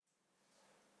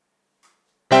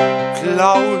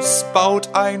Klaus baut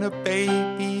eine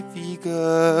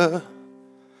Babywiege.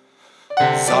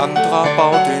 Sandra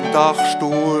baut den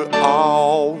Dachstuhl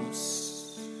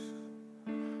aus.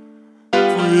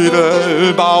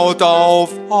 Friedel baut auf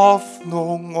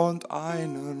Hoffnung und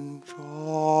einen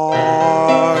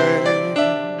Joint.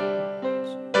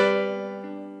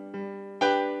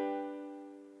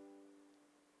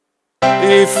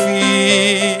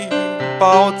 Effi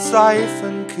baut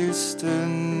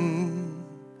Seifenkisten,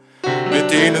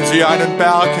 mit denen sie einen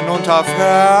Berg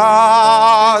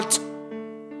hinunterfährt.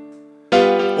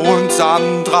 Und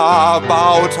Sandra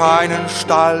baut einen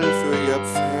Stall für ihr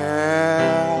Pferd.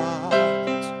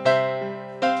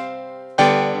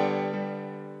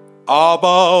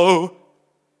 Aber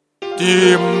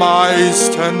die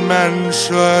meisten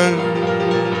Menschen,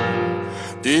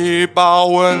 die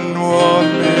bauen nur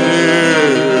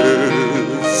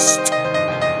Mist.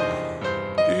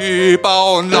 Die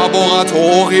bauen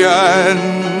Laboratorien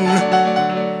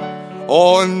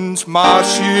und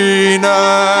Maschinen.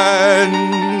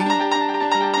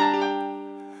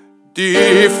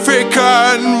 Die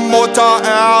ficken Mutter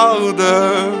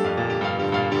Erde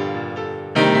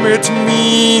mit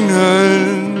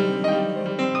Minen.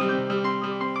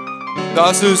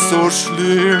 Das ist so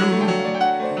schlimm.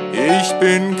 Ich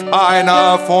bin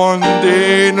keiner von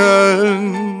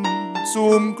denen,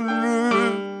 zum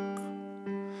Glück.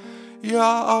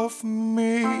 Ja, auf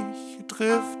mich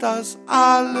trifft das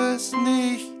alles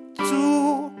nicht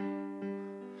zu.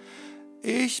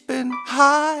 Ich bin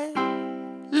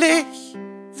heilig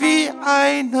wie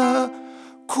eine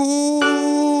Kuh.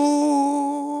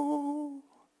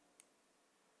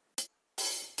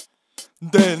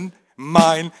 Denn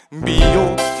mein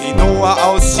Bio-Quinoa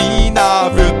aus China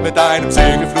wird mit einem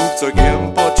Segelflugzeug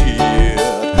importiert.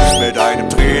 Mit einem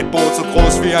Tretboot so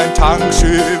groß wie ein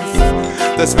Tankschiff.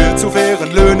 Das wird zu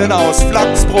fairen Löhnen aus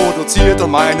Flachs produziert. Und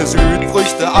meine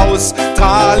Südfrüchte aus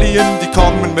Australien, die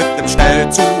kommen mit nem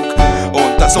Schnellzug.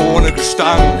 Und das ohne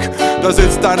Gestank. Da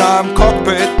sitzt einer am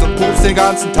Cockpit und pupst den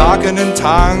ganzen Tag in den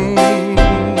Tank.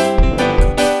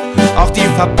 Auch die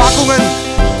Verpackungen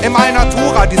im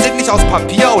Alnatura, die sind nicht aus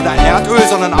Papier oder Erdöl,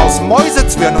 sondern aus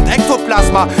Mäusezwirn und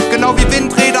Ektoplasma. Genau wie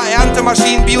Windräder,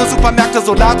 Erntemaschinen, Bio-Supermärkte,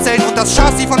 Solarzellen und das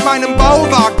Chassis von meinem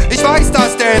Bauwagen. Ich weiß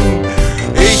das denn.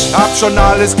 Ich hab schon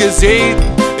alles gesehen.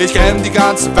 Ich kenn die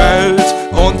ganze Welt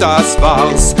und das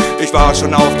war's. Ich war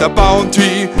schon auf der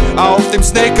Bounty, auf dem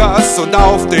Snickers und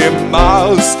auf dem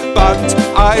Mars. Band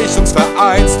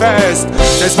Eichungsvereinsfest.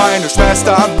 Selbst meine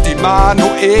Schwestern, die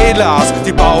Manuelas,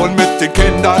 die bauen mit den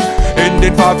Kindern in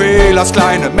den Favelas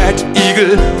kleine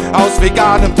Mettigel aus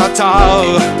veganem Tatar,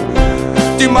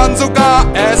 die man sogar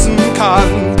essen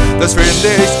kann. Das finde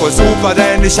ich voll super,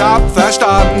 denn ich hab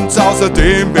Verstand.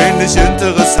 Außerdem bin ich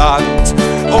interessant.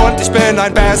 Und ich bin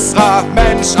ein besserer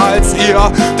Mensch als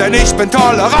ihr, denn ich bin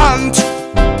tolerant.